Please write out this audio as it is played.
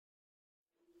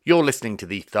You're listening to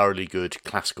the Thoroughly Good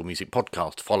Classical Music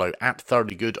Podcast. Follow at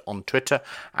Thoroughly Good on Twitter,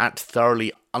 at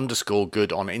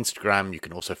Thoroughly_Good on Instagram. You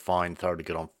can also find Thoroughly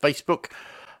Good on Facebook,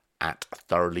 at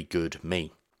Thoroughly Good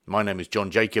Me. My name is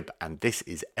John Jacob, and this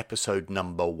is episode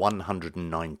number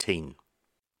 119.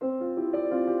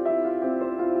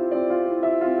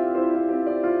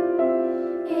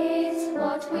 It's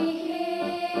what we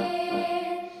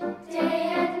hear day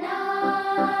and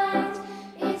night.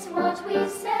 It's what we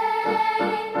say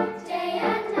day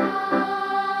and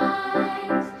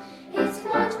night. It's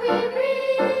what we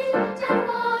read and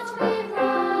what we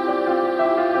write.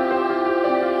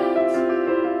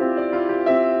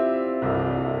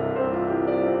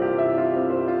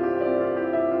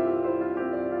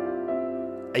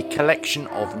 A collection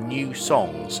of new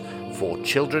songs for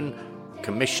children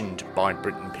commissioned by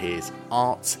Britten Peers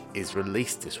Arts is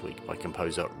released this week by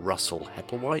composer Russell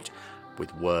Hepplewhite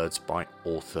with words by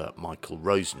author Michael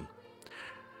Rosen.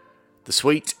 The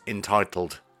suite,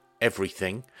 entitled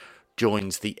Everything,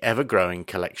 joins the ever-growing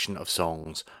collection of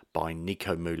songs by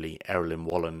Nico Mooley, Erilyn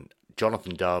Wallen,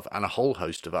 Jonathan Dove and a whole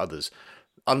host of others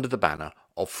under the banner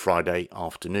of Friday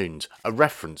Afternoons, a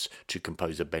reference to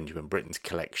composer Benjamin Britten's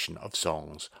collection of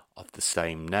songs of the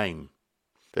same name.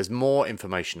 There's more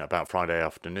information about Friday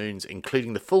Afternoons,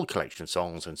 including the full collection of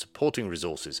songs and supporting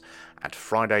resources at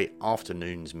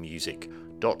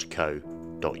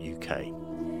fridayafternoonsmusic.co.uk.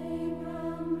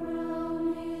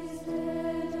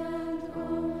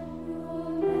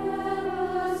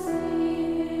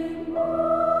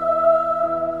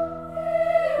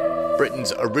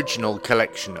 Britten's original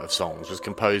collection of songs was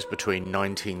composed between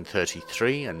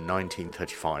 1933 and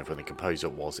 1935 when the composer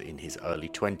was in his early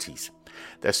 20s.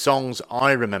 They're songs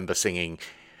I remember singing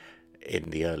in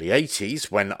the early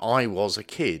 80s when I was a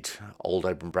kid. Old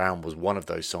Oban Brown was one of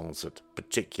those songs that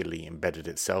particularly embedded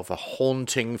itself, a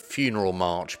haunting funeral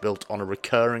march built on a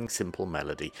recurring simple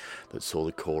melody that saw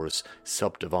the chorus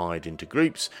subdivide into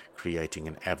groups, creating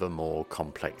an ever more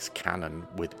complex canon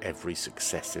with every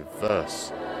successive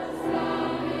verse.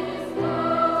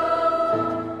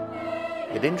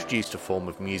 It introduced a form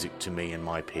of music to me and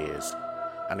my peers,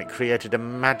 and it created a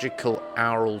magical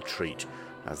aural treat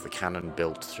as the canon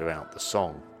built throughout the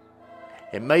song.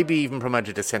 It maybe even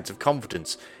promoted a sense of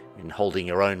confidence in holding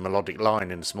your own melodic line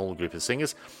in a small group of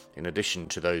singers, in addition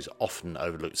to those often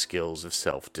overlooked skills of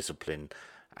self-discipline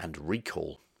and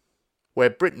recall. Where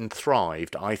Britten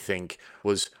thrived, I think,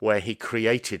 was where he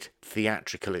created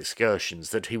theatrical excursions.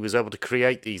 That he was able to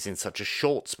create these in such a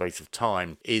short space of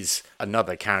time is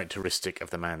another characteristic of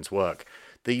the man's work.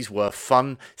 These were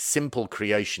fun, simple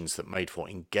creations that made for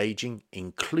engaging,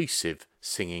 inclusive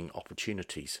singing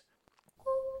opportunities.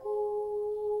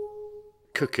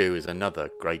 Cuckoo is another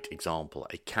great example,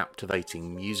 a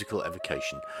captivating musical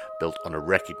evocation built on a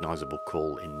recognisable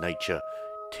call in nature,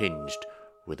 tinged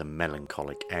with a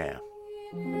melancholic air.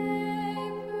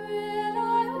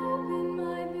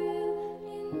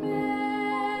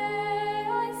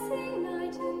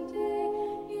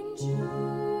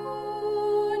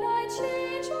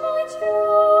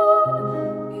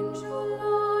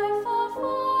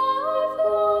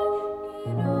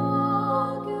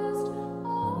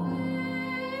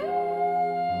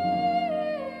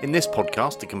 In this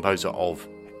podcast, the composer of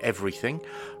Everything,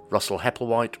 Russell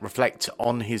Hepplewhite, reflects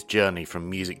on his journey from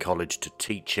music college to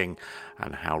teaching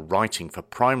and how writing for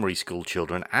primary school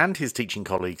children and his teaching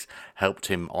colleagues helped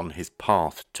him on his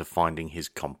path to finding his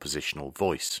compositional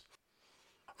voice.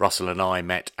 Russell and I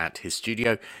met at his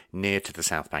studio near to the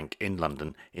South Bank in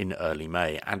London in early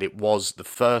May, and it was the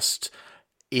first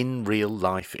in real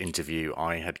life interview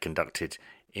I had conducted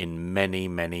in many,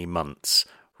 many months,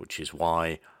 which is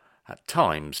why at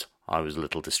times I was a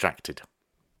little distracted.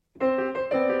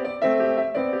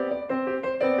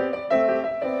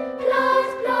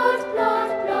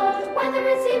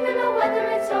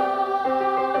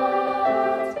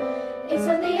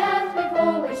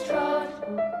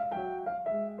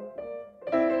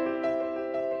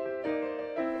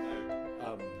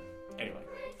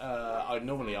 I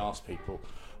normally ask people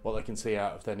what they can see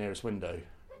out of their nearest window,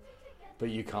 but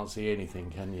you can't see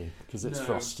anything, can you? Because it's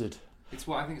frosted. I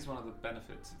think it's one of the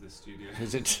benefits of this studio.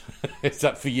 Is it? Is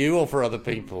that for you or for other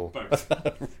people? Both.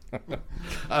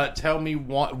 Tell me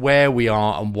where we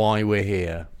are and why we're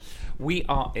here. We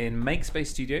are in Makespace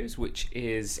Studios, which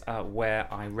is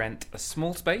where I rent a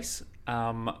small space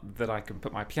that I can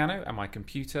put my piano and my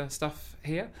computer stuff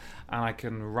here, and I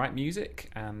can write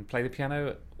music and play the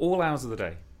piano at all hours of the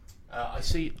day. I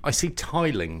see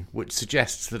tiling, which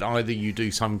suggests that either you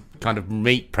do some kind of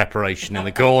meat preparation in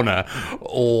the corner,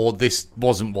 or this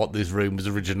wasn't what this room was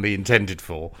originally intended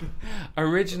for.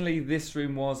 Originally, this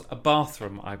room was a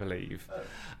bathroom, I believe.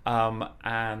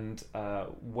 And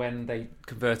when they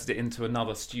converted it into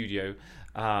another studio,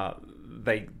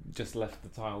 they just left the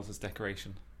tiles as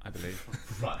decoration, I believe.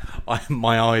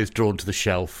 My eye is drawn to the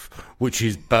shelf, which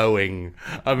is bowing.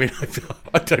 I mean,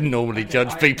 I don't normally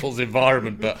judge people's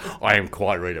environment, but I am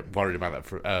quite worried about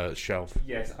that shelf.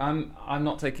 Yes, I'm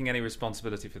not taking any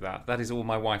responsibility for that. That is all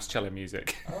my wife's cello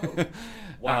music. Oh,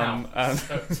 wow.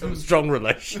 So a strong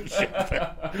relationship.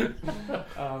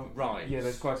 Right. Yeah,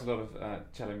 there's quite a lot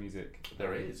of cello music.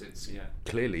 There is. It's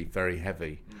clearly very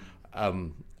heavy.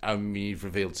 I mean, you've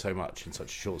revealed so much in such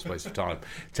a short space of time.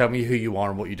 Tell me who you are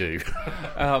and what you do.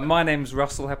 My name's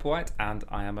Russell Hepplewhite, and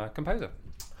I am a composer.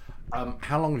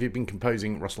 How long have you been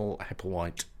composing, Russell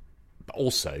Hepplewhite?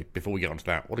 Also, before we get on to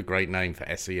that, what a great name for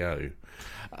SEO.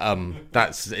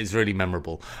 It's really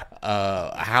memorable.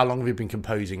 How long have you been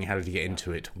composing? How did you get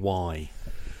into it? Why?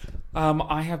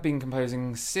 I have been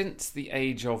composing since the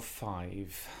age of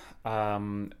 5.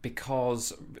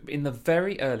 Because in the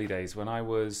very early days when I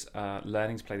was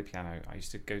learning to play the piano, I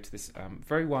used to go to this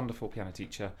very wonderful piano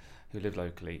teacher who lived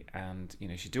locally, and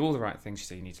she'd do all the right things. She'd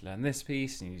say, you need to learn this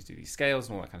piece and you need to do these scales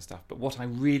and all that kind of stuff. But what I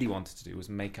really wanted to do was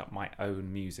make up my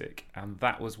own music, and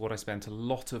that was what I spent a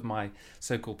lot of my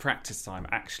so-called practice time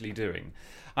actually doing.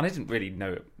 And I didn't really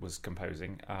know it was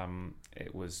composing.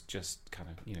 It was just kind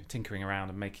of tinkering around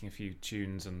and making a few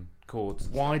tunes and chords.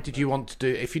 Why did you want to do?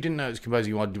 If you didn't know it was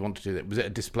composing, why did you want to do that? Was it a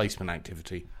displacement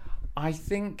activity? I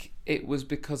think it was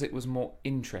because it was more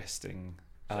interesting.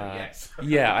 Yes.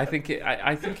 Yeah, I think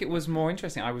it was more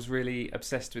interesting. I was really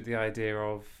obsessed with the idea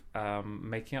of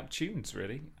making up tunes.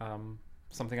 Really,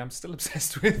 something I'm still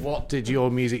obsessed with. What did your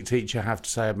music teacher have to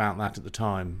say about that at the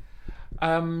time?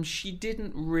 She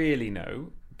didn't really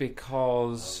know.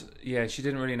 Because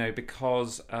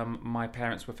my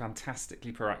parents were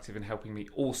fantastically proactive in helping me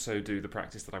also do the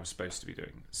practice that I was supposed to be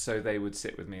doing. So they would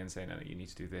sit with me and say, no, you need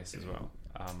to do this as well.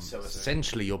 So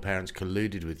essentially your parents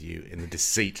colluded with you in the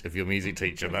deceit of your music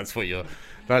teacher. That's what you're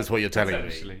telling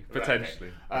me.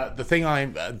 Potentially. The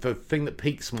thing that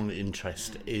piques my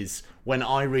interest is when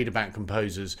I read about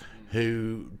composers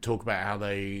who talk about how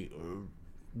they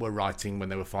were writing when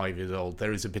they were 5 years old,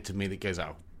 there is a bit of me that goes,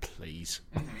 oh, please.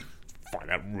 Find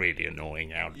that really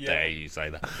annoying. How dare you say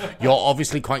that? You're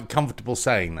obviously quite comfortable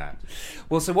saying that.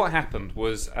 Well, so what happened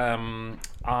was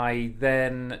I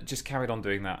then just carried on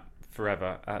doing that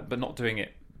forever, but not doing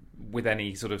it with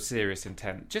any sort of serious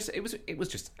intent. It was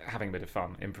just having a bit of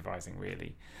fun, improvising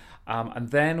really.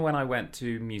 And then when I went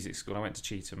to music school, I went to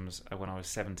Chetham's when I was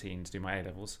 17 to do my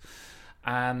A-levels.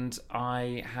 And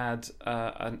I had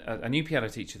a new piano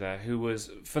teacher there who was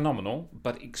phenomenal,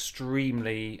 but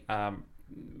extremely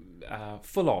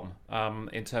full on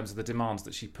in terms of the demands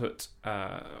that she put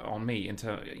on me.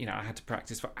 I had to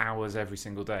practice for hours every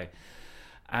single day,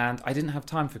 and I didn't have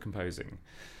time for composing.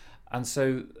 And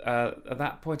so at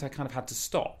that point, I kind of had to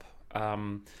stop.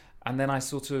 And then I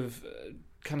sort of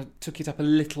kind of took it up a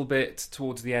little bit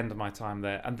towards the end of my time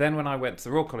there. And then when I went to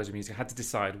the Royal College of Music, I had to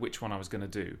decide which one I was going to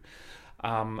do.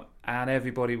 And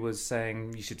everybody was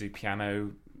saying you should do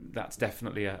piano. That's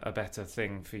definitely a better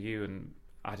thing for you. And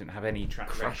I didn't have any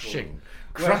track record.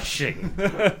 Crushing.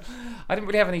 I didn't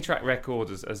really have any track record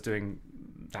as doing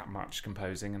that much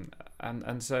composing,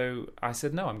 and so I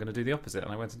said no, I'm going to do the opposite,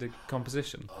 and I went to do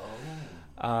composition.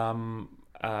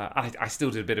 I still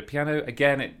did a bit of piano.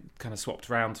 Again, it kind of swapped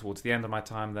around towards the end of my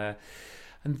time there.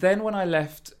 And then when I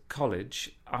left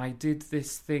college, I did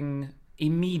this thing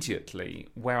immediately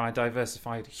where I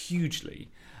diversified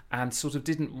hugely and sort of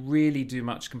didn't really do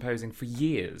much composing for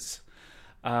years.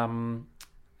 And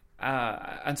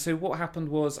so what happened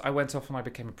was I went off and I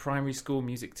became a primary school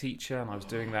music teacher, and I was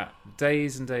doing that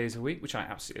days and days a week, which I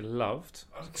absolutely loved.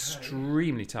 Okay.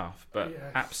 Extremely tough, but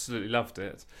absolutely loved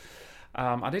it.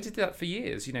 And I did that for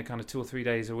years, kind of 2 or 3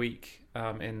 days a week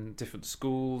in different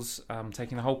schools,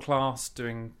 taking the whole class,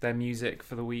 doing their music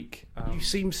for the week. You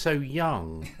seem so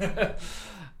young.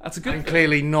 That's a good and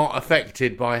clearly not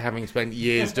affected by having spent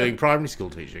years doing primary school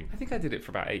teaching. I think I did it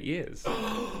for about 8 years. Yeah.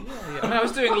 I mean, I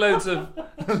was doing loads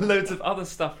of other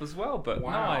stuff as well, but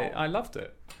wow. No, I loved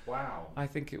it. Wow. I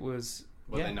think it was...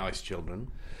 Were they nice children?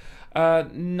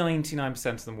 99%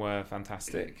 of them were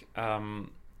fantastic. And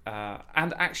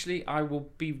actually, I will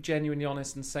be genuinely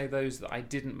honest and say those that I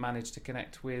didn't manage to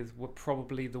connect with were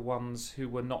probably the ones who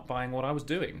were not buying what I was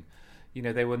doing.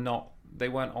 They weren't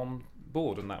on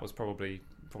board, and that was probably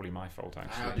probably my fault,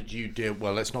 actually. How did you deal?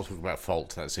 Well, let's not talk about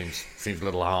fault. That seems a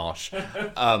little harsh.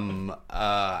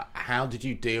 How did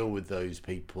you deal with those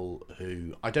people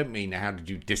who? I don't mean how did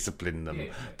you discipline them,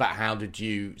 but how did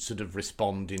you sort of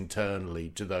respond internally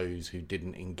to those who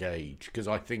didn't engage? Because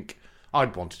I think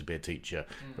I'd wanted to be a teacher,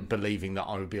 believing that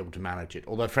I would be able to manage it.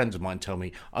 Although friends of mine tell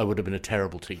me I would have been a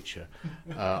terrible teacher.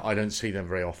 I don't see them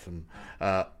very often.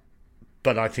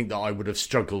 But I think that I would have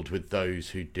struggled with those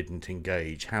who didn't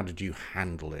engage. How did you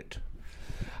handle it?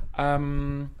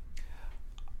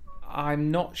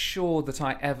 I'm not sure that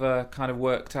I ever kind of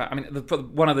worked out. I mean,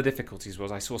 one of the difficulties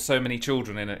was I saw so many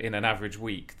children in an average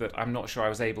week that I'm not sure I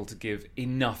was able to give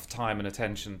enough time and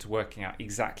attention to working out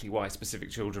exactly why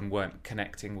specific children weren't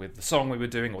connecting with the song we were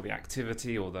doing or the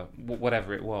activity or the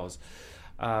whatever it was.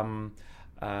 I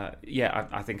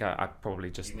think I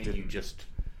probably just didn't. You just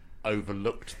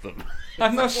overlooked them.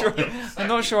 I'm not sure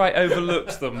I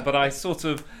overlooked them, but I sort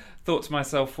of thought to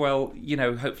myself, well,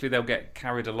 hopefully they'll get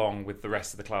carried along with the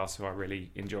rest of the class who are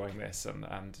really enjoying this,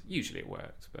 and usually it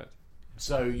worked. But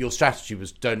so your strategy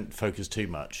was don't focus too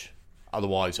much.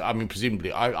 Otherwise, I mean,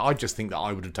 presumably, I just think that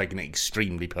I would have taken it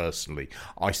extremely personally.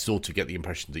 I sort of get the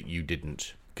impression that you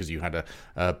didn't, because you had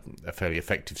a fairly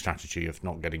effective strategy of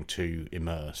not getting too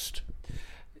immersed.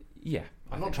 Yeah.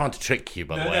 I'm not trying to trick you,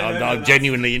 by the way. I'm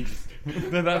genuinely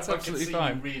interested. No, that's absolutely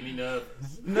fine. You really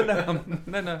nervous. No,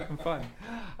 I'm fine.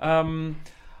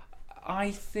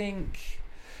 I think,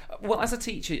 well, as a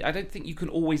teacher, I don't think you can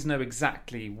always know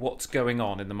exactly what's going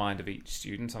on in the mind of each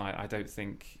student, and I don't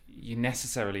think you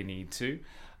necessarily need to.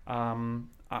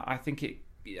 I think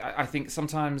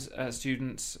sometimes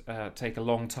students take a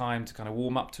long time to kind of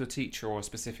warm up to a teacher or a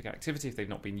specific activity if they've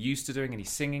not been used to doing any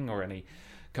singing or any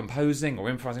composing or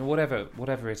improvising,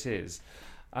 whatever it is.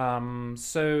 I've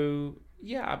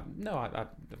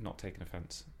not taken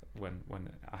offence when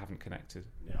I haven't connected.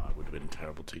 Yeah, I would have been a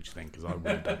terrible teacher then, because I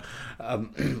wouldn't have.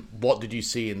 What did you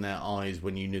see in their eyes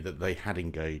when you knew that they had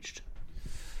engaged?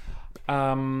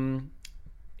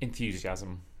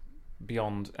 Enthusiasm.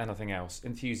 Beyond anything else,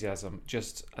 enthusiasm,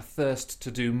 just a thirst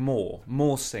to do more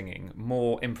singing,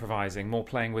 more improvising, more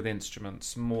playing with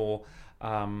instruments, more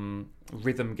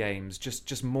rhythm games,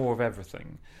 just more of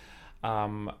everything,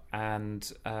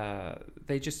 and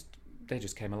they just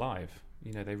came alive.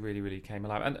 They really came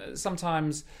alive. And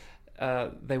sometimes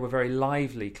they were very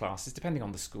lively classes, depending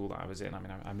on the school that I was in. I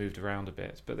mean, I moved around a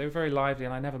bit, but they were very lively,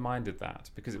 and I never minded that,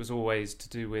 because it was always to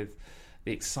do with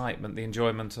the excitement, the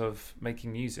enjoyment of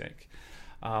making music.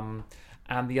 And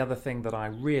the other thing that I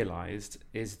realised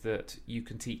is that you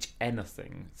can teach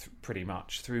anything pretty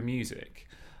much through music.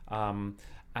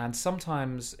 And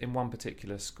sometimes in one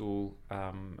particular school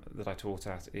that I taught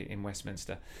at in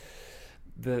Westminster,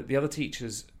 the other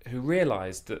teachers who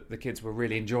realised that the kids were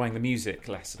really enjoying the music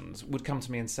lessons would come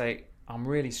to me and say, I'm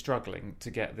really struggling to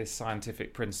get this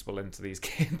scientific principle into these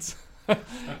kids.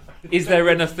 Is there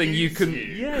anything you can...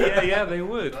 Yeah, they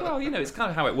would. Well, it's kind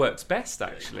of how it works best,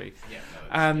 actually.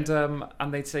 And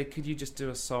they'd say, could you just do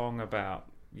a song about,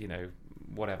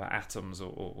 whatever, atoms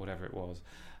or whatever it was?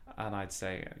 And I'd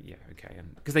say, yeah, okay.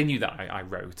 And because they knew that I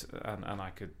wrote, and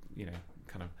I could,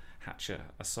 kind of hatch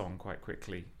a song quite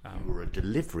quickly. You were a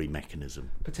delivery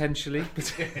mechanism. Potentially.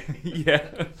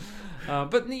 Yeah.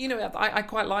 But, I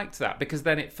quite liked that, because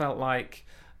then it felt like...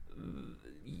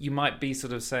 You might be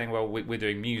sort of saying, well, we're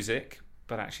doing music,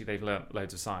 but actually they've learnt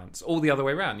loads of science. Or the other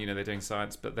way around, they're doing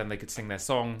science, but then they could sing their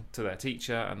song to their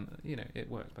teacher, and, it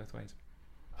worked both ways.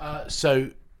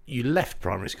 So you left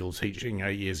primary school teaching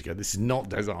 8 years ago. This is not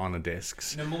Desert Island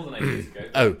Discs. No, more than 8 years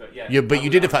ago. But you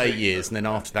did it for 8 years, and then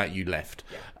after that you left.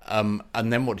 Yeah.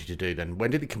 And then what did you do then?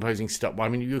 When did the composing start? Well, I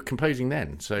mean, you were composing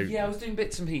then, so... Yeah, I was doing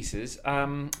bits and pieces.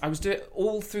 I was doing...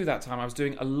 All through that time, I was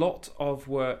doing a lot of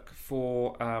work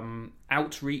for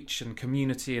outreach and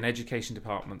community and education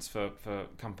departments for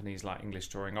companies like English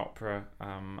Touring Opera.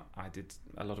 I did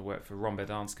a lot of work for Rombe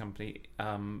Dance Company.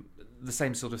 The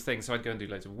same sort of thing. So I'd go and do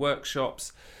loads of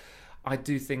workshops. I'd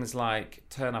do things like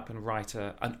turn up and write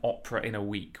an opera in a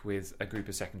week with a group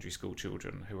of secondary school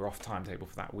children who were off timetable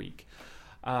for that week.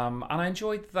 And I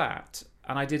enjoyed that,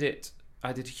 and I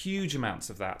did huge amounts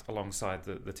of that alongside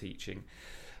the teaching.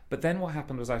 But then what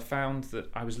happened was I found that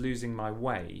I was losing my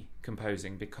way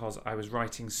composing, because I was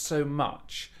writing so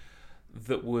much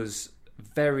that was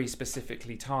very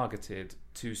specifically targeted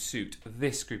to suit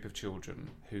this group of children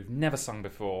who've never sung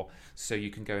before, so you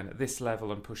can go in at this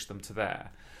level and push them to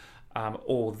there.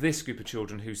 Or this group of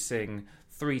children who sing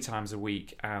 3 times a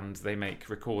week and they make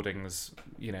recordings,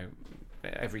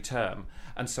 every term.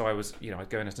 And so I was, I'd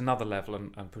go in at another level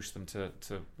and push them to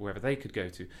wherever they could go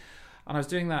to. And I was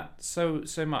doing that so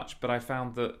much, but I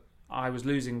found that I was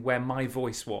losing where my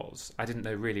voice was. I didn't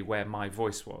know really where my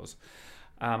voice was.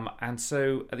 And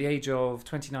so at the age of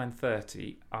 29,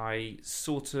 30, I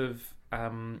sort of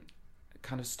kind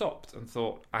of stopped and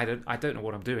thought, I don't know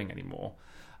what I'm doing anymore.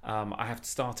 I have to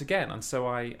start again. And so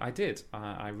I did.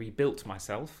 I rebuilt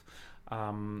myself.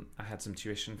 I had some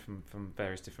tuition from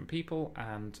various different people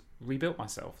and rebuilt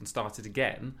myself and started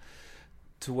again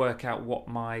to work out what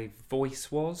my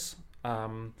voice was.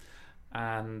 And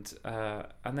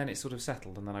then it sort of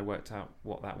settled, and then I worked out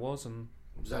what that was. And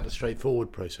was that a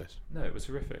straightforward process? no, it was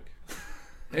horrific.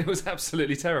 It was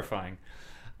absolutely terrifying,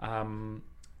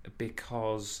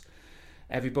 because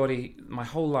everybody, my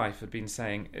whole life, had been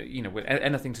saying, with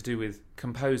anything to do with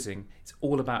composing, it's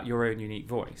all about your own unique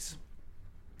voice,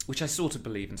 which I sort of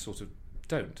believe and sort of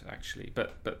don't, actually.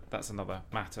 But that's another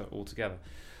matter altogether.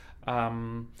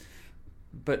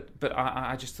 But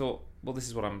I just thought, well, this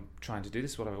is what I'm trying to do.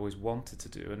 This is what I've always wanted to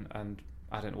do, and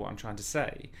I don't know what I'm trying to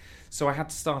say. So I had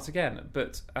to start again.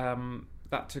 But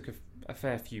that took a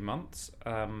fair few months.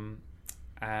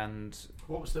 And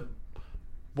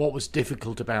what was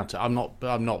difficult about it? I'm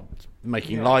not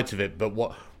making light of it, but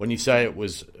when you say it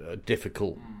was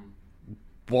difficult,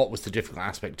 what was the difficult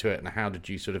aspect to it, and how did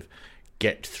you sort of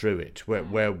get through it? Where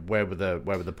were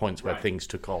the points where things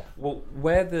took off? Well,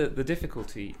 where the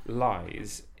difficulty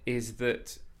lies is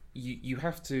that you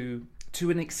have to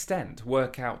an extent,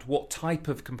 work out what type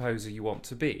of composer you want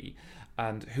to be,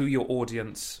 and who your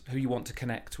audience, who you want to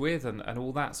connect with, and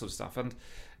all that sort of stuff. And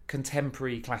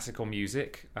contemporary classical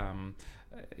music,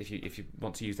 if you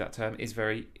want to use that term, is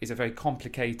a very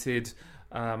complicated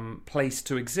place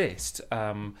to exist,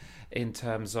 in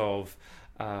terms of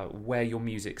where your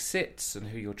music sits and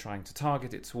who you're trying to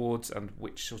target it towards, and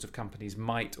which sort of companies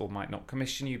might or might not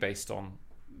commission you based on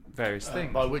various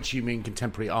things. By which you mean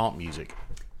contemporary art music?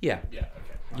 Yeah. Yeah.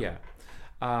 Okay. Yeah.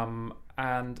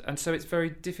 And so it's very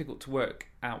difficult to work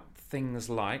out things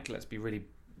like, let's be really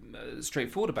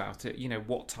straightforward about it,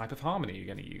 what type of harmony you're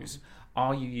going to use.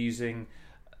 Are you using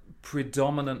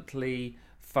predominantly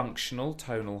functional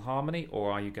tonal harmony,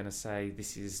 or are you going to say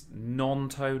this is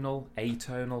non-tonal,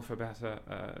 atonal, for a better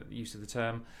use of the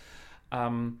term?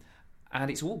 And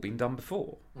it's all been done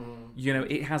before.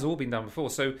 It has all been done before.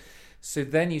 So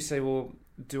then you say, well,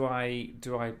 do I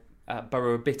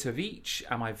borrow a bit of each?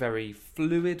 Am I very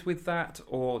fluid with that,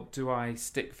 or do I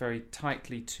stick very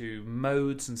tightly to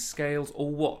modes and scales,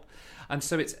 or what? And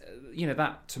so it's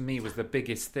that to me was the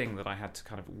biggest thing that I had to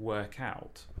kind of work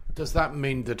out. Does that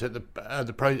mean that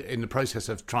in the process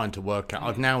of trying to work out,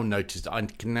 I've now noticed, I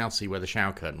can now see where the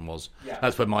shower curtain was. Yeah.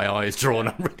 That's where my eye is drawn.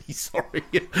 I'm really sorry.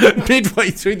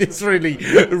 Midway through this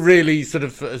really sort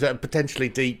of potentially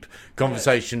deep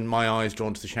conversation, my eye is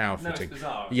drawn to the shower fitting. It's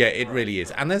bizarre. Yeah, it really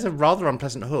is. And there's a rather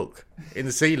unpleasant hook in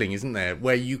the ceiling, isn't there,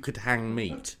 where you could hang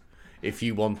meat if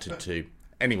you wanted to.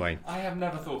 Anyway, I have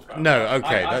never thought about no, that.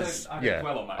 okay, I that's don't yeah.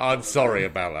 dwell on that. I'm sorry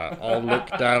about that. I'll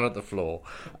look down at the floor.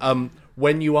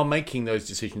 When you are making those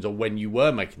decisions, or when you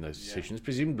were making those decisions,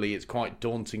 presumably it's quite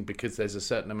daunting because there's a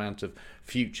certain amount of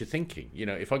future thinking.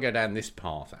 If I go down this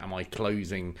path, am I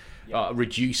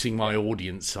reducing my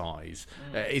audience size?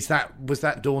 Was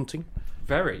that daunting?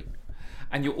 Very,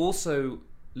 and you're also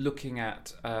looking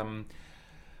at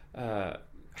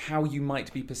how you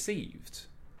might be perceived.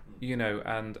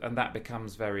 And that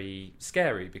becomes very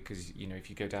scary because, if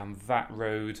you go down that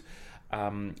road,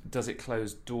 does it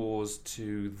close doors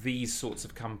to these sorts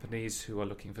of companies who are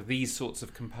looking for these sorts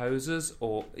of composers,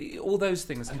 or all those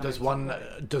things? And does one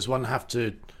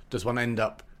end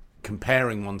up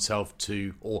comparing oneself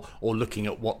to, or looking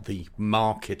at what the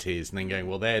market is and then going,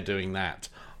 well, they're doing that.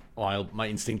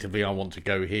 Instinctively I want to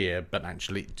go here, but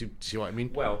actually, do you see what I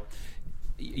mean? Well,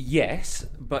 yes,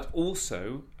 but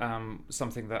also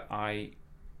something that I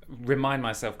remind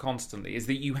myself constantly is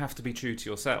that you have to be true to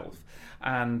yourself.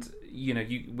 And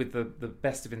you with the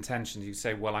best of intentions, you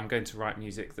say, well, I'm going to write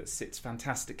music that sits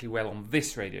fantastically well on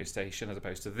this radio station as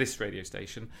opposed to this radio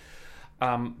station.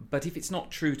 But if it's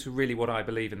not true to really what I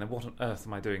believe in, then what on earth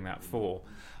am I doing that for?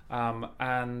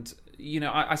 And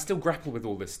I still grapple with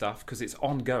all this stuff because it's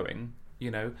ongoing.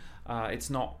 It's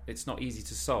not easy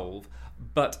to solve,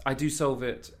 but I do solve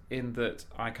it in that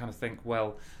I kind of think,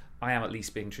 well, I am at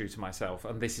least being true to myself,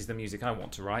 and this is the music I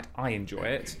want to write. I enjoy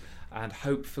it, and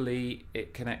hopefully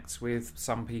it connects with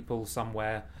some people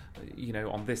somewhere.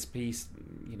 On this piece,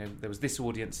 there was this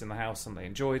audience in the house and they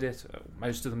enjoyed it.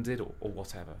 Most of them did, or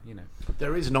whatever.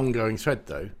 There is an ongoing thread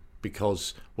though,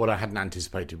 because what I hadn't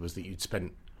anticipated was that you'd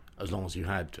spent as long as you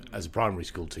had as a primary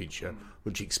school teacher,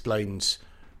 which explains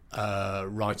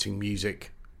writing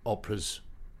music, operas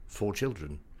for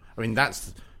children. I mean,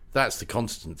 that's the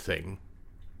constant thing.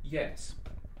 Yes.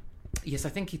 Yes, I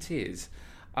think it is.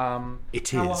 It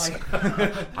How is.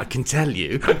 I can tell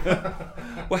you.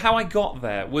 Well, how I got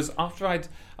there was after I'd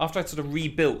sort of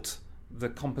rebuilt the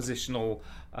compositional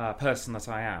person that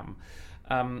I am.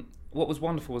 What was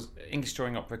wonderful was English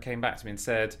Touring Opera came back to me and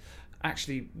said,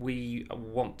 actually, we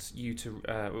want you to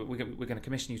we're going to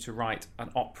commission you to write an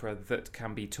opera that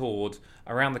can be toured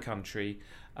around the country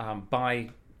by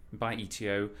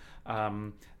ETO.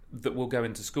 That will go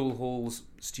into school halls,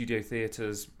 studio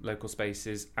theatres, local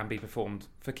spaces, and be performed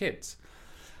for kids.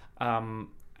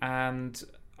 And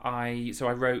I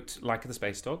wrote Like the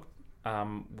Space Dog,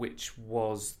 which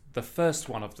was the first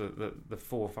one of the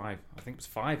 4 or 5, I think it was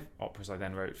 5 operas I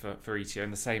then wrote for ETO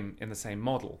in the same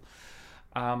model.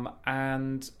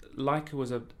 And Leica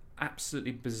was an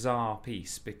absolutely bizarre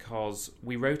piece because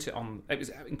we wrote it on. It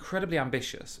was incredibly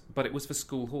ambitious, but it was for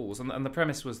school halls, and the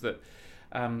premise was that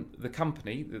the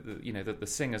company, the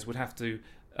singers would have to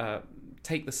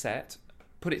take the set,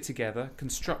 put it together,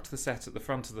 construct the set at the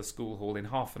front of the school hall in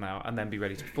half an hour, and then be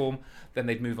ready to perform. Then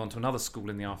they'd move on to another school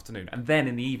in the afternoon, and then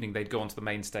in the evening they'd go onto the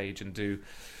main stage and do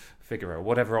Figaro,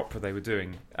 whatever opera they were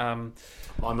doing.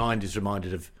 My mind is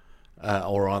reminded of,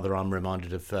 or rather, I'm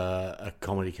reminded of a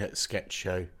comedy sketch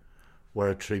show where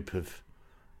a troupe of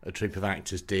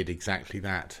actors did exactly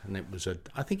that, and it was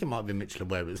I think it might have been Mitchell &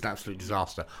 Webb. It was an absolute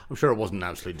disaster. I'm sure it wasn't an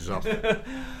absolute disaster.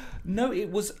 No, it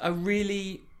was a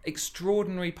really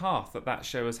extraordinary path that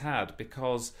show has had,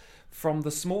 because from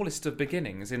the smallest of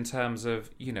beginnings, in terms of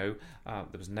there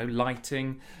was no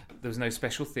lighting, there was no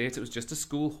special theatre. It was just a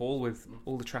school hall with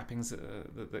all the trappings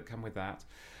that come with that,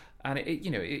 and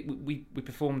we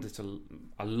performed it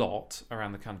a lot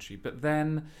around the country, but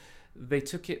then they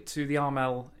took it to the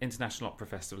Armel International Opera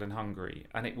Festival in Hungary,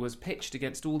 and it was pitched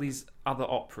against all these other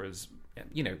operas,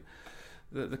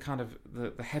 the kind of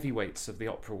the heavyweights of the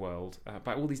opera world,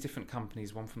 by all these different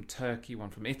companies, one from Turkey, one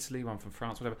from Italy, one from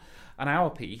France, whatever. And our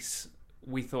piece,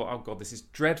 we thought, oh God, this is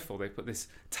dreadful. They put this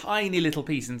tiny little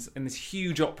piece in this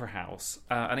huge opera house,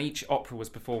 and each opera was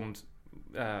performed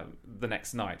the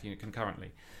next night,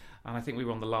 concurrently. And I think we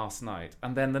were on the last night.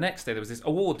 And then the next day there was this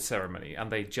award ceremony,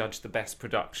 and they judged the best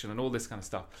production and all this kind of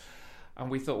stuff. And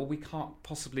we thought, well, we can't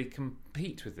possibly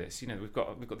compete with this. We've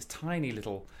got this tiny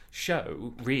little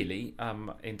show, really,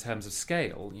 in terms of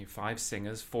scale. 5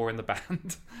 singers, 4 in the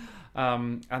band,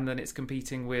 and then it's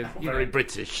competing with Very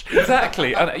British.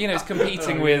 Exactly, and it's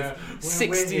competing with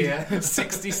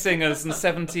 60 singers and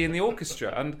 70 in the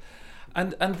orchestra,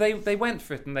 and they went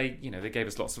for it, and they gave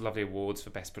us lots of lovely awards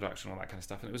for best production, all that kind of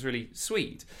stuff, and it was really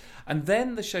sweet. And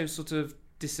then the show sort of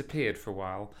disappeared for a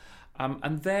while,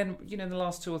 and then in the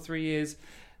last 2 or 3 years,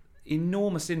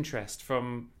 enormous interest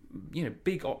from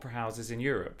big opera houses in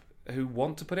Europe who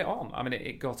want to put it on. I mean,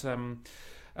 it got a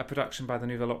production by the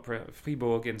Nouvelle Opera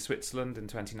Fribourg in Switzerland in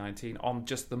 2019 on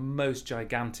just the most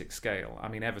gigantic scale. I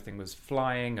mean, everything was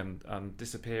flying and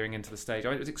disappearing into the stage. I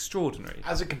mean, it was extraordinary.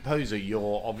 As a composer,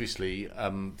 you're obviously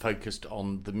focused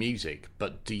on the music,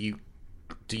 but do you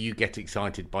get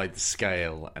excited by the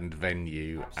scale and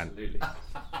venue? Absolutely.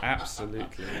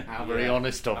 Absolutely. How very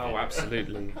honest of you. Oh,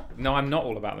 absolutely. No, I'm not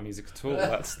all about the music at all.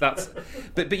 That's but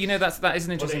that is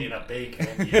an interesting. Put it in a big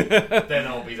venue, then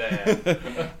I'll be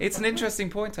there. It's an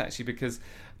interesting point, actually, because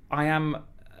I am.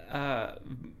 The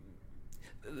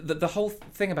whole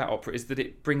thing about opera is that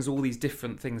it brings all these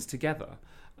different things together,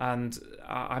 and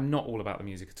I'm not all about the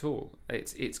music at all.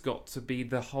 It's got to be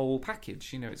the whole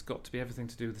package. It's got to be everything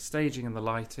to do with the staging and the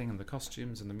lighting and the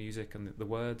costumes and the music and the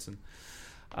words and.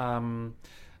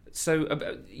 So,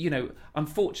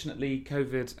 unfortunately,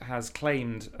 COVID has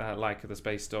claimed Leica the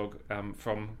Space Dog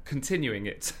from continuing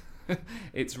its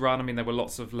run. I mean, there were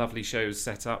lots of lovely shows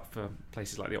set up for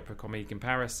places like the Opera Comique in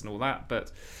Paris and all that,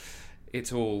 but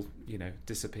it's all,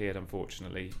 disappeared,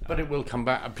 unfortunately. But it will come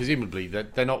back. Presumably,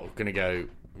 they're not going to go,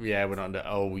 yeah, we're not.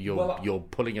 Oh, you're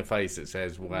pulling a face that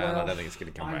says, well, I don't think it's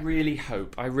going to come back.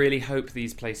 I really hope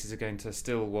these places are going to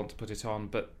still want to put it on.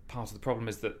 But part of the problem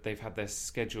is that they've had their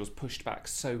schedules pushed back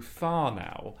so far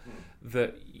now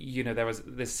that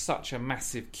there's such a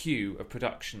massive queue of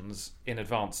productions in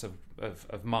advance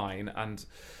of mine, and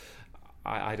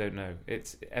I don't know.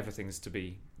 Everything's to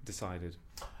be decided.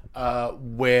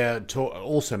 We're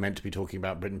also meant to be talking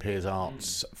about Britten Pears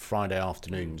Arts Friday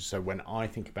afternoons. So when I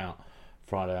think about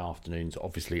Friday afternoons,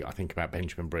 obviously I think about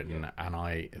Benjamin Britten, and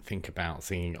I think about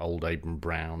singing Old Abram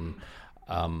Brown,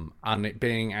 and it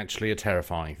being actually a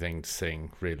terrifying thing to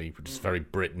sing, really, which is very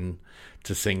Britten,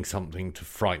 to sing something to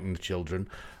frighten the children,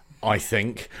 I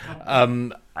think.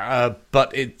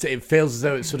 But it feels as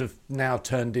though it's sort of now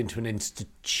turned into an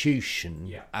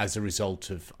institution as a result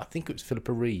of, I think it was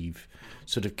Philippa Reeve,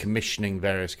 sort of commissioning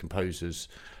various composers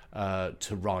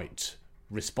to write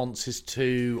responses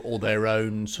to, or their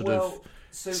own sort of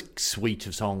suite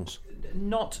of songs?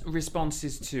 Not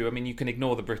responses to. I mean, you can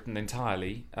ignore the Britain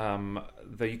entirely,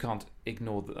 though you can't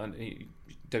ignore. You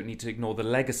don't need to ignore the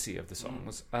legacy of the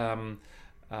songs,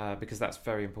 because that's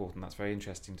very important. That's very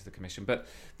interesting to the Commission. But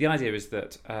the idea is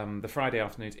that the Friday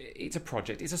afternoons, it's a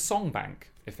project. It's a song bank,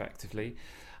 effectively.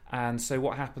 And so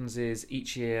what happens is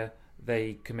each year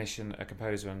they commission a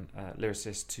composer and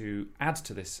lyricist to add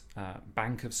to this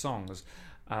bank of songs.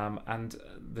 And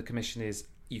the commission is,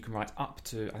 you can write up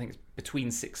to, I think it's between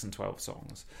 6 and 12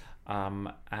 songs.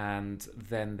 And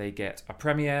then they get a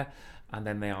premiere, and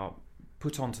then they are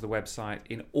put onto the website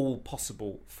in all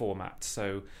possible formats.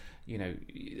 So, you know,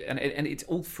 and it's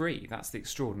all free. That's the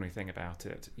extraordinary thing about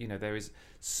it. You know, there is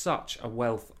such a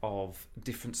wealth of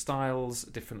different styles,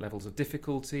 different levels of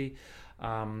difficulty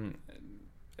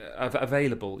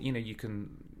available. You know, you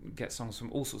can get songs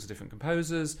from all sorts of different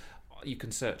composers. You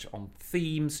can search on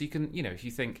themes. So you can, you know, if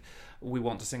you think we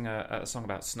want to sing a song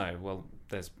about snow, well,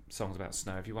 there's songs about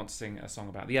snow. If you want to sing a song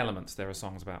about the elements, there are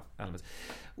songs about elements.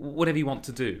 Whatever you want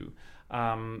to do.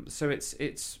 So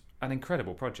it's an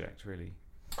incredible project, really.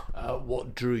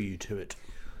 What drew you to it?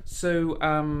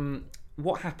 So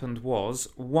what happened was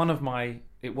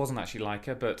it wasn't actually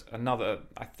Leica, but another,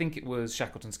 I think it was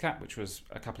Shackleton's Cap, which was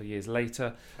a couple of years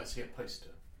later. I see a poster.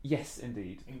 Yes,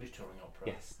 indeed. English touring opera.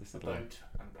 Yes, this is The the one. Boat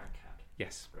and Black Cat.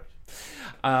 Yes. Great.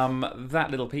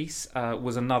 That little piece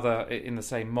was another in the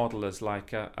same model as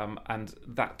Leica, and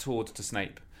that toured to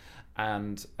Snape,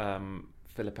 and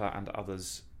Philippa and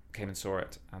others came and saw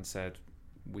it and said,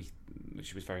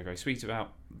 she was very, very sweet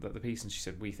about the piece, and she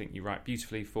said, we think you write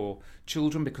beautifully for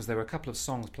children, because there were a couple of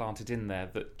songs planted in there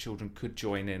that children could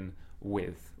join in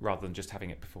with, rather than just having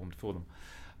it performed for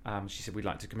them. She said, we'd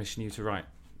like to commission you to write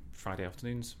Friday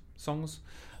afternoons songs.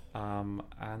 And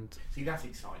see, that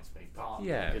excites me.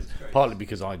 Partly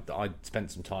because I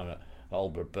spent some time at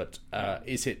Aldeburgh, but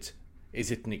is it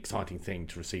an exciting thing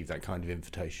to receive that kind of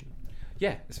invitation?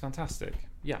 Yeah, it's fantastic.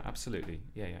 Yeah, absolutely.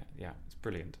 Yeah, it's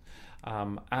brilliant.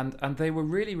 And they were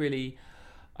really, really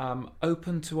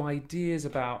open to ideas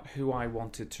about who I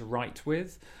wanted to write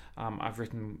with. I've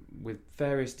written with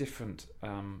various different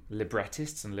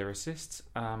librettists and lyricists,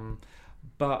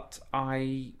 but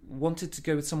I wanted to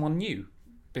go with someone new,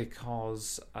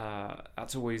 because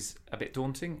that's always a bit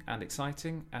daunting and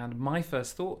exciting. And my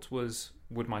first thought was,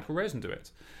 would Michael Rosen do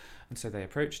it? And so they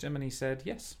approached him, and he said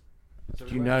yes. So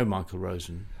do you know Michael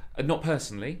Rosen? Not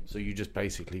personally. So you just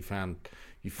basically found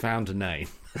a name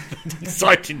that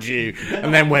excited you,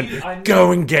 and then went,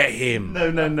 go and get him.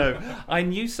 No. I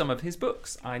knew some of his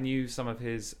books. I knew some of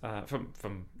his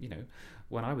from you know,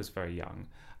 when I was very young.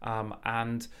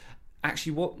 And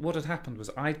actually, what had happened was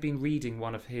I'd been reading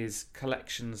one of his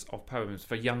collections of poems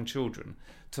for young children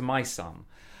to my son,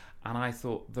 and I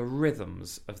thought the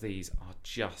rhythms of these are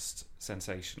just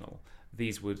sensational.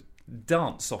 These would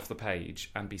dance off the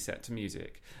page and be set to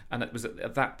music, and it was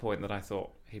at that point that I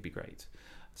thought he'd be great.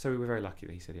 So we were very lucky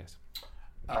that he said yes.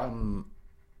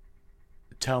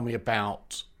 Tell me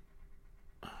about...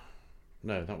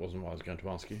 No, that wasn't what I was going to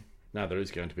ask you. Now there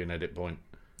is going to be an edit point,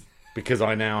 because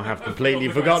I now have completely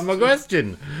forgotten my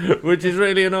question, which is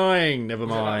really annoying. Never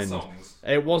mind.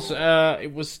 It was there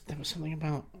was something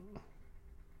about...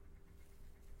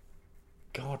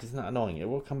 God, isn't that annoying? It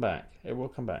will come back.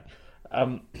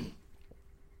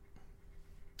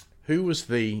 Who was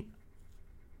the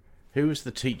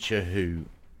teacher who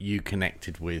you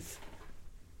connected with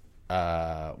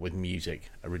music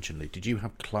originally? Did you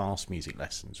have class music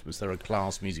lessons? Was there a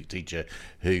class music teacher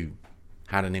who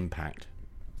had an impact?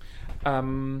 Or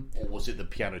was it the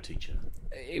piano teacher?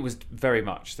 It was very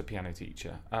much the piano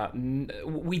teacher.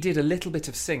 We did a little bit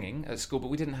of singing at school, but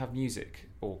we didn't have music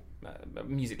or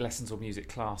music lessons or music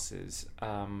classes.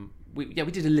 We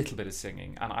did a little bit of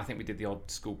singing, and I think we did the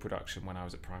odd school production when I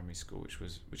was at primary school,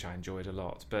 which I enjoyed a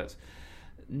lot. But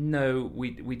no,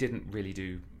 we didn't really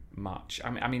do much.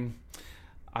 I mean,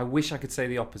 I wish I could say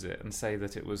the opposite and say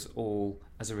that it was all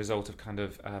as a result of kind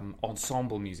of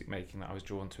ensemble music making that I was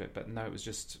drawn to it. But no, it was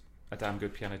just a damn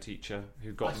good piano teacher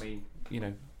who got me,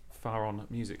 far on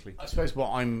musically. I suppose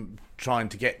what I'm trying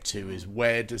to get to is,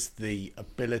 where does the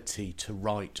ability to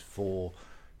write for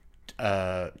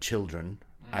children,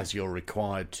 as you're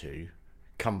required to,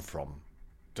 come from?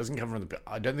 It doesn't come from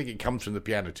I don't think it comes from the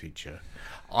piano teacher.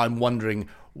 I'm wondering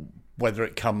whether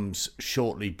it comes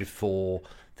shortly before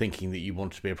thinking that you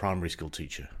want to be a primary school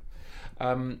teacher.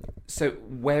 So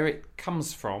where it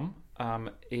comes from,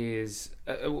 is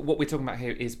what we're talking about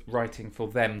here is writing for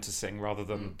them to sing rather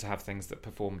than to have things that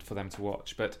performed for them to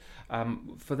watch. But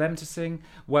for them to sing,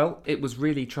 well, it was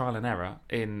really trial and error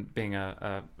in being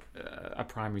a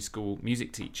primary school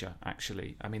music teacher.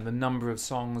 Actually, I mean, the number of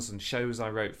songs and shows I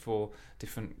wrote for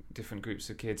different groups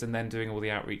of kids, and then doing all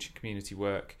the outreach and community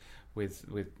work with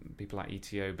people like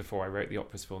ETO before I wrote the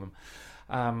operas for them.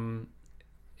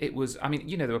 It was, I mean,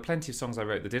 there were plenty of songs I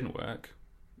wrote that didn't work,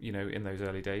 in those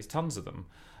early days, tons of them,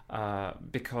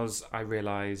 because I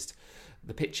realised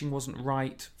the pitching wasn't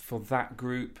right for that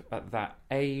group at that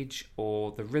age,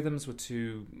 or the rhythms were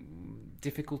too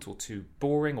difficult or too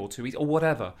boring or too easy or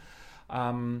whatever.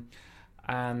 And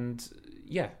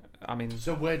yeah, I mean...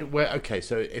 So okay,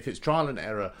 so if it's trial and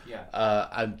error,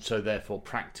 and so therefore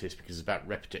practice, because it's about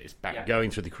repetition, it's going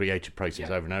through the creative process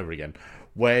over and over again,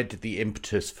 where did the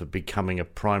impetus for becoming a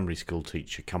primary school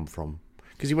teacher come from?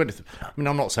 Because you went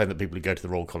I'm not saying that people who go to the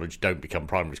Royal College don't become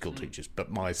primary school teachers,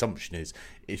 but my assumption is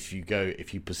if you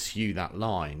pursue that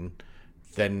line,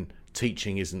 then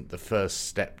teaching isn't the first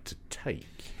step to take.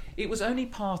 It was only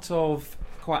part of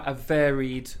quite a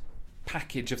varied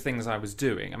package of things I was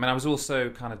doing. I mean, I was also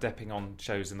kind of depping on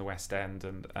shows in the West End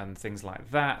and things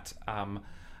like that.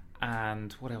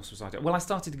 And what else was I doing? Well, I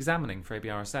started examining for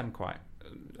ABRSM quite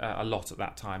a lot at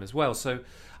that time as well. So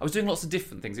I was doing lots of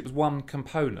different things. It was one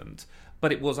component,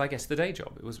 but it was, I guess, the day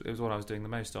job. It was what I was doing the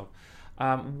most of.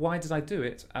 Why did I do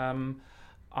it?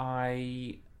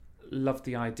 I loved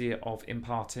the idea of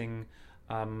imparting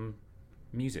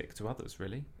music to others,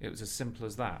 really. It was as simple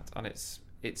as that. And it's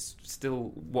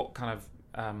still what kind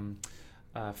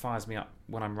of fires me up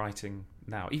when I'm writing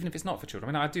now, even if it's not for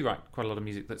children. I mean, I do write quite a lot of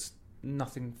music that's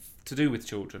nothing to do with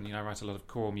children. I write a lot of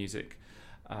choral music,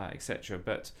 etc.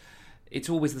 But it's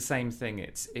always the same thing.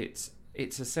 It's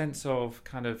a sense of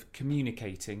kind of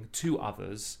communicating to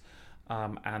others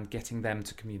and getting them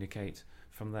to communicate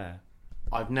from there.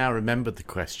 I've now remembered the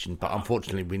question, but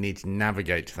unfortunately we need to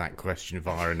navigate to that question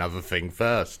via another thing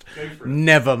first. Go for it.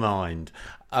 Never mind.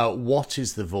 What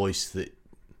is the voice that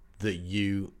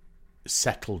you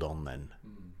settled on then?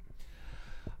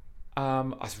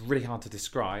 It's really hard to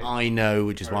describe. I know,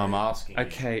 which is why I'm asking.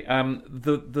 Okay,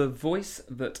 the voice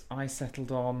that I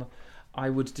settled on, I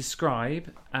would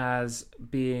describe as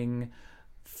being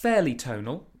fairly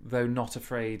tonal, though not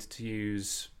afraid to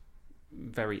use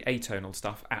very atonal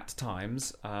stuff at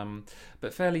times,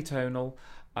 but fairly tonal.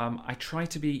 I try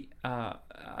to be,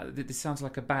 this sounds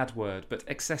like a bad word, but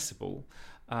accessible,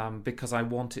 because I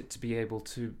want it to be able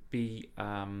to be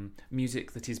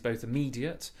music that is both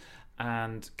immediate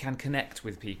and can connect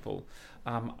with people.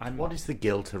 What is the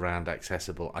guilt around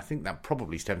accessible? I think that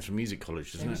probably stems from music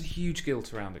college, doesn't it? There's a huge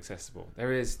guilt around accessible.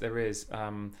 There is.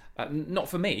 Not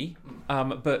for me,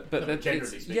 but generally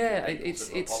speaking,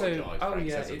 it's so. Oh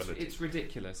yeah, it's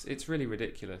ridiculous. It's really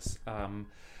ridiculous.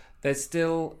 There's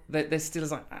still,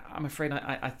 as I'm afraid,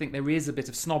 I think there is a bit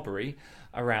of snobbery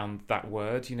around that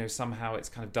word. Somehow it's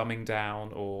kind of dumbing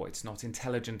down, or it's not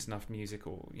intelligent enough music,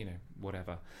 or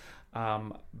whatever.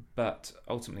 But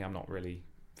ultimately, I'm not really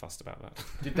fussed about that.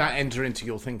 Did that enter into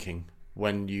your thinking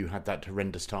when you had that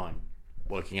horrendous time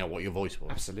working out what your voice was?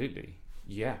 Absolutely.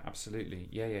 Yeah, absolutely.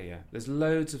 Yeah. There's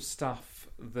loads of stuff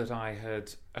that I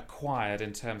had acquired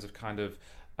in terms of kind of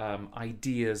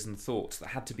ideas and thoughts that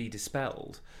had to be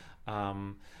dispelled.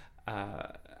 And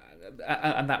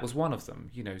that was one of them,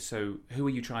 so who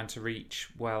are you trying to reach?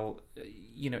 Well,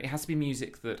 it has to be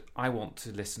music that I want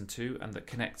to listen to and that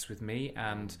connects with me,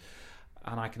 and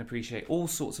I can appreciate all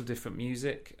sorts of different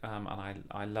music, and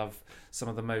I love some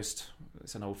of the most,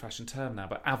 it's an old-fashioned term now,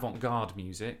 but avant-garde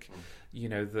music,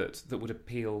 that would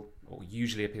appeal, or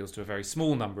usually appeals to a very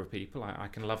small number of people. I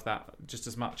can love that just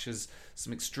as much as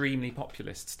some extremely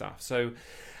populist stuff. So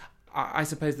I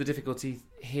suppose the difficulty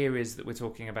here is that we're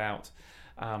talking about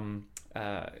kind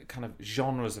of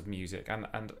genres of music,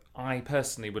 and I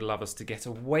personally would love us to get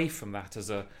away from that as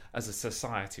a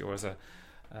society, or as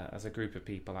a group of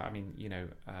people. I mean,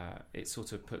 it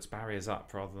sort of puts barriers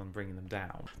up rather than bringing them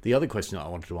down. The other question that I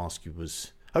wanted to ask you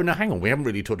was, hang on, we haven't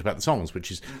really talked about the songs,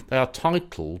 which is they are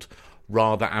titled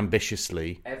rather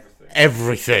ambitiously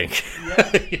Everything.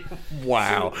 Yeah.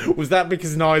 Wow. So, was that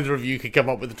because neither of you could come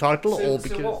up with the title, or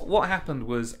because... So what happened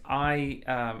was when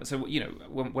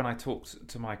I talked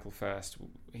to Michael first,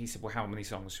 he said, well, how many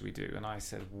songs should we do? And I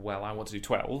said, well, I want to do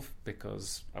 12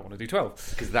 because I want to do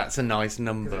 12. Because that's a nice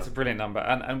number. It's a brilliant number.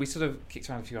 And we sort of kicked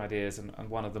around a few ideas, and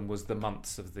one of them was the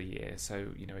months of the year. So,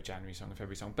 a January song, a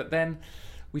February song. But then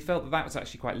we felt that was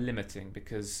actually quite limiting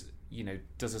because,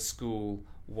 does a school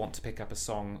want to pick up a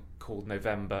song called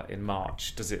November in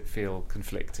March? Does it feel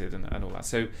conflicted and all that?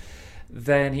 So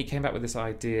then he came back with this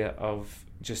idea of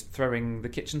just throwing the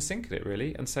kitchen sink at it,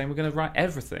 really, and saying we're going to write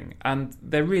everything. And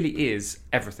there really is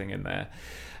everything in there.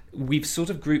 We've sort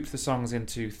of grouped the songs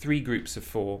into 3 groups of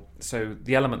 4. So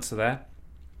the elements are there.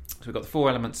 So we've got the 4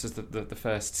 elements as the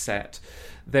first set.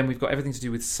 Then we've got everything to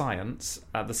do with science,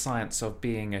 the science of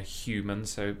being a human,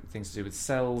 so things to do with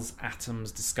cells,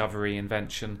 atoms, discovery,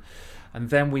 invention. And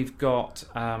then we've got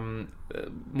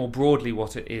more broadly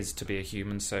what it is to be a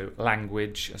human, so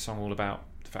language, a song all about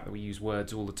the fact that we use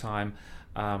words all the time.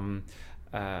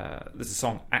 There's a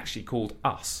song actually called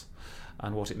Us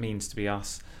and what it means to be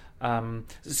us.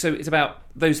 So it's about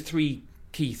those 3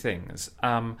 key things.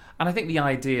 And I think the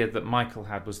idea that Michael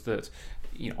had was that,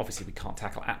 obviously we can't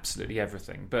tackle absolutely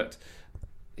everything, but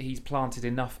he's planted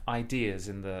enough ideas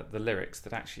in the lyrics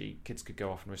that actually kids could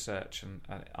go off and research and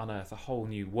unearth a whole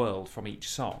new world from each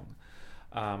song.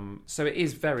 So it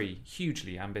is very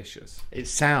hugely ambitious. It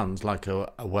sounds like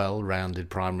a well-rounded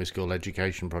primary school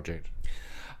education project.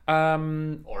 Or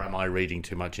am I reading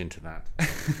too much into that?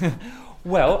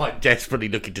 Well, I'm desperately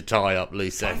looking to tie up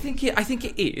loose ends. I think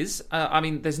it is.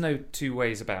 There's no two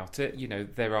ways about it.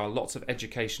 There are lots of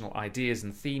educational ideas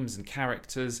and themes and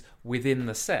characters within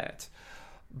the set,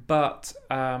 but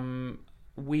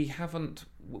we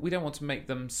don't want to make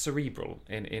them cerebral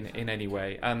in any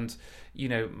way. And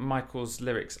Michael's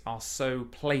lyrics are so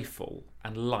playful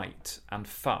and light and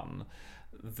fun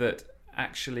that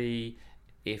actually,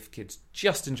 if kids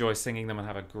just enjoy singing them and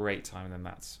have a great time, then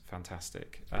that's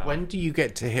fantastic. When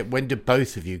do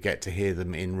both of you get to hear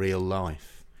them in real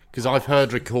life? Because I've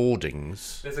heard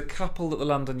recordings. There's a couple that the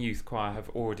London Youth Choir have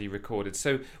already recorded.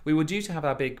 So we were due to have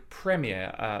our big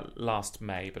premiere last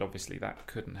May, but obviously that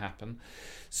couldn't happen.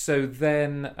 So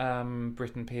then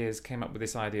Britton Pears came up with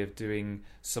this idea of doing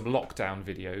some lockdown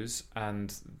videos,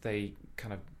 and they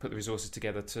kind of put the resources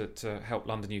together to help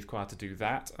London Youth Choir to do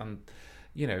that. And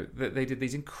they did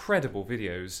these incredible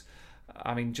videos.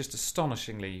 Just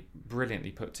astonishingly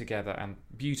brilliantly put together and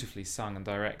beautifully sung and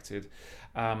directed.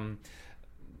 And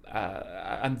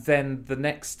then the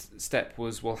next step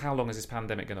was, well, how long is this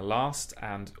pandemic going to last?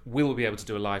 And will we be able to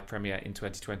do a live premiere in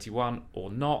 2021 or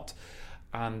not?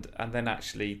 And then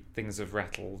actually things have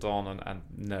rattled on, and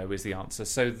no is the answer.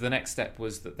 So the next step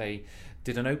was that they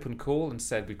did an open call and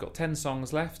said, we've got 10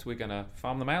 songs left, we're going to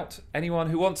farm them out. Anyone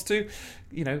who wants to,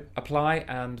 apply,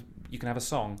 and you can have a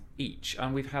song each.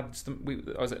 And we've had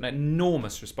an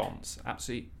enormous response,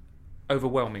 absolutely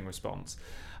overwhelming response.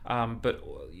 Ireland,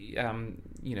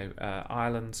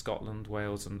 Scotland,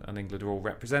 Wales and England are all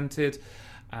represented,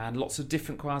 and lots of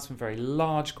different choirs, from very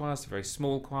large choirs to very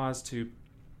small choirs to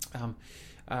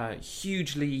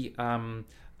hugely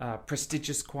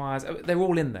prestigious choirs. They're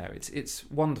all in there. It's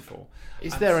wonderful.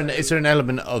 Is there an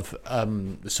element of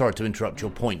sorry to interrupt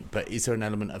your point, but is there an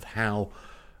element of how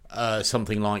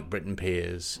something like Britton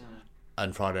Pears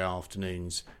and Friday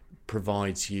Afternoons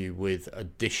provides you with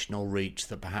additional reach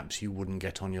that perhaps you wouldn't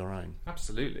get on your own?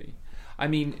 Absolutely.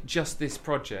 Just this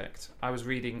project, I was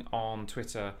reading on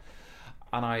Twitter,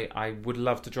 and I would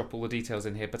love to drop all the details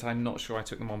in here, but I'm not sure I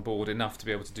took them on board enough to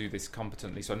be able to do this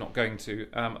competently, so I'm not going to.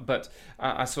 But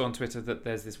I saw on Twitter that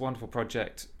there's this wonderful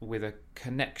project with a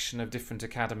connection of different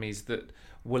academies that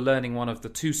were learning one of the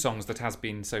 2 songs that has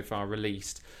been so far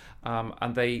released.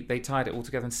 And they tied it all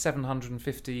together, and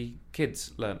 750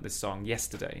 kids learnt this song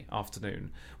yesterday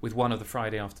afternoon with one of the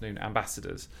Friday Afternoon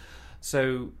ambassadors.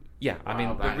 So, yeah,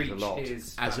 the reach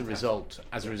is as a result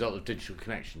of digital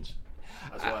connections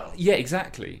as well. Yeah,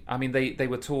 exactly. They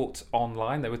were taught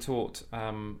online. They were taught,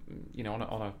 on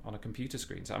a computer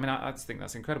screen. So, I just think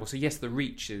that's incredible. So, yes, the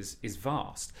reach is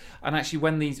vast. And actually,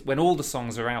 when all the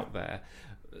songs are out there,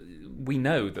 we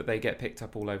know that they get picked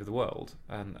up all over the world,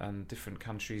 and different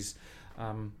countries,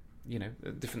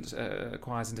 different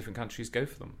choirs in different countries go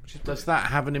for them. Does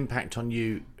that have an impact on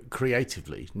you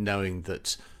creatively, knowing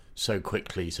that so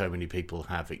quickly so many people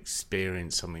have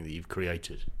experienced something that you've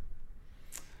created?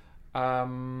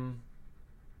 No,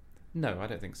 I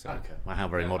don't think so. Okay. Well, how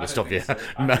very modest I of you. so.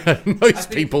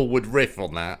 Most people would riff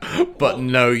on that, but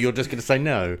no, you're just going to say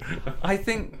no. I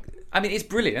think, it's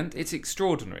brilliant, it's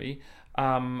extraordinary,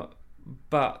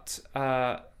 but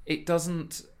it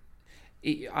doesn't.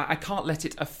 I can't let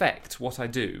it affect what I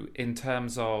do in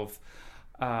terms of.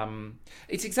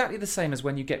 It's exactly the same as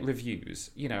when you get reviews.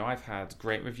 I've had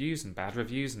great reviews and bad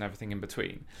reviews and everything in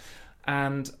between,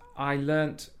 and I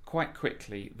learnt quite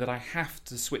quickly that I have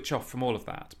to switch off from all of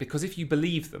that, because if you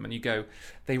believe them and you go,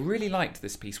 they really liked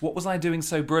this piece, what was I doing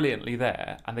so brilliantly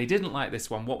there, and they didn't like this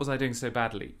one, what was I doing so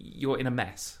badly, you're in a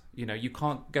mess. You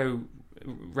can't go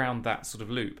round that sort of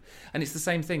loop. And it's the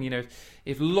same thing,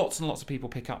 if lots and lots of people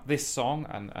pick up this song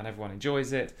and everyone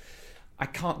enjoys it, I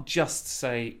can't just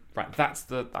say, right,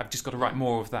 I've just got to write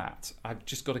more of that. I've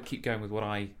just got to keep going with what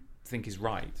I think is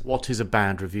right. What is a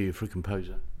bad review for a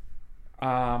composer?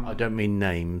 I don't mean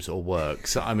names or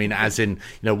works. I mean, as in,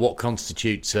 what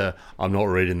constitutes I'm not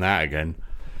reading that again.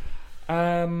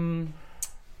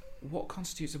 What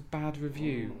constitutes a bad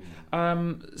review?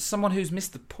 Someone who's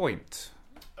missed the point.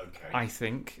 Okay. I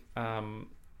think.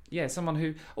 Someone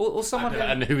who, or someone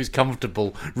And who is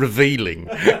comfortable revealing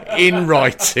in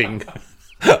writing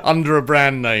under a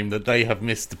brand name that they have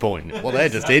missed the point. Well, they're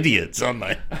just idiots, aren't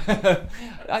they?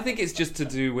 I think it's just to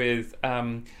do with.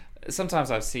 Sometimes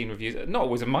I've seen reviews, not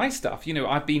always of my stuff.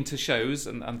 I've been to shows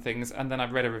and things, and then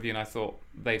I've read a review and I thought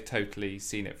they've totally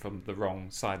seen it from the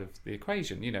wrong side of the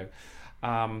equation.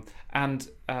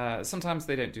 Sometimes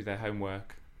they don't do their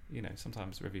homework.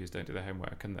 Sometimes reviewers don't do their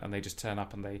homework and they just turn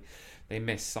up and they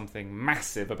miss something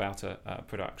massive about a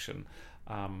production.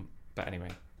 But anyway.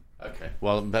 Okay.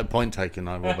 Well, point taken.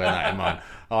 I will bear that in mind.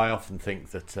 I often think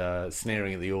that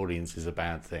sneering at the audience is a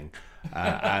bad thing,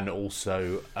 and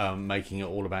also making it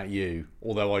all about you.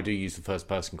 Although I do use the first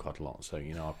person quite a lot, so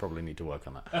I probably need to work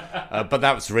on that. But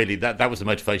that was really that was the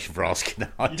motivation for asking.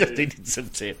 I just needed some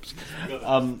tips.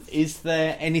 Is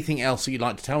there anything else that you'd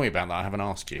like to tell me about that I haven't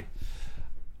asked you?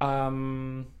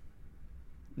 Not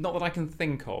that I can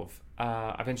think of.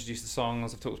 I've introduced the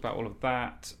songs. I've talked about all of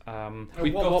that.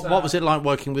 What was it like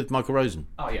working with Michael Rosen?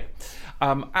 Oh yeah,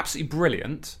 absolutely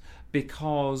brilliant,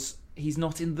 because he's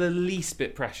not in the least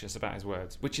bit precious about his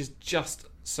words, which is just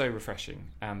so refreshing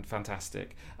and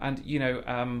fantastic. And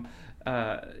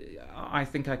I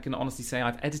think I can honestly say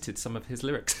I've edited some of his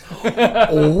lyrics.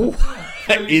 Oh,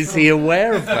 is he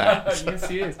aware of that? Yes,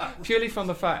 he is. Purely from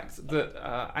the fact that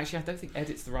actually I don't think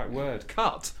edit's the right word.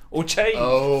 Cut or change.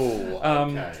 Oh,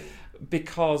 okay.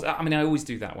 Because I always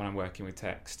do that when I'm working with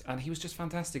text, and he was just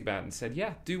fantastic about it and said,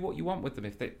 "Yeah, do what you want with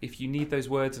them. If you need those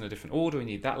words in a different order, you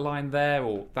need that line there,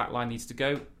 or that line needs to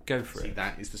go for it."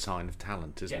 That is the sign of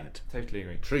talent, isn't it? Totally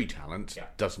agree. True talent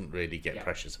doesn't really get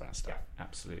precious about stuff. Yeah,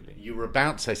 absolutely. You were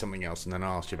about to say something else, and then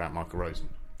I asked you about Michael Rosen.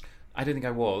 I don't think I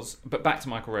was, but back to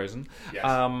Michael Rosen. Yes.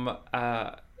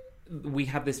 We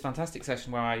had this fantastic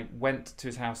session where I went to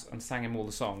his house and sang him all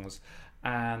the songs,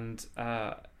 and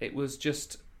it was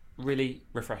just really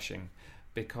refreshing,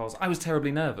 because I was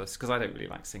terribly nervous, because I don't really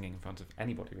like singing in front of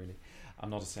anybody, really.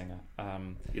 I'm not a singer.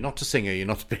 You're not a singer, you're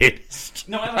not a pianist.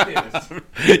 No, I'm a pianist.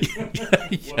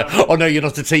 Oh no, you're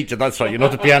not a teacher, that's right, you're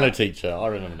not a piano teacher, I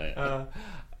remember that.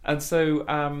 And so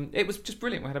it was just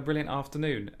brilliant. We had a brilliant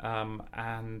afternoon,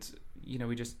 and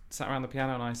we just sat around the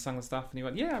piano and I sung the stuff, and he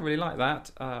went, "Yeah, I really like that.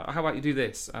 How about you do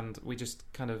this?" And we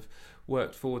just kind of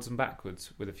worked forwards and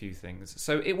backwards with a few things.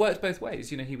 So it worked both ways.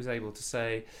 He was able to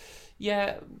say,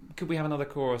 "Yeah, could we have another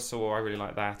chorus?" Or "I really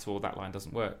like that," or "That line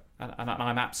doesn't work." And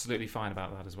I'm absolutely fine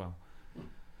about that as well.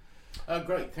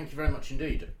 Great, thank you very much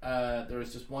indeed. There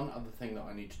is just one other thing that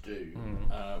I need to do,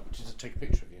 which is to take a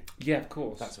picture of you. Yeah, of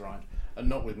course. That's all right. And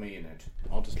not with me in it.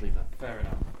 I'll just leave that. Fair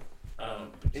enough.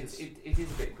 It is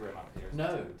a bit grim up here.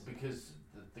 No, because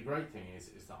the great thing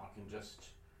is that I can just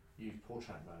use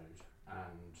portrait mode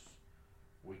and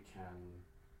we can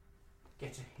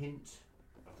get a hint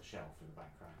of the shelf in the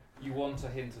background. You want a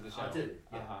hint of the shelf? I do,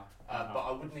 yeah. But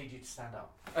I would need you to stand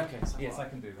up. Okay, yes, I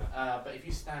can do that. But if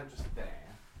you stand just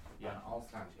there, I'll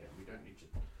stand here. We don't need to.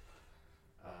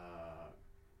 Hang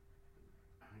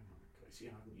on, see, I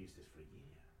haven't used this for a year.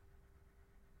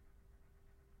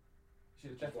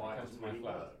 Should have definitely come to my really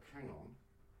flat. work. Hang on.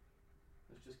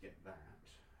 Let's just get that,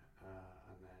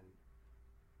 and then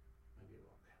maybe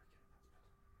there we go. That's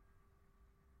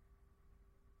better.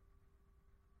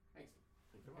 Excellent.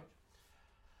 Thank you very much.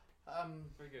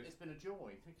 Very good. It's been a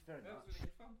joy. Thank you very much. That was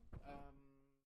really good fun.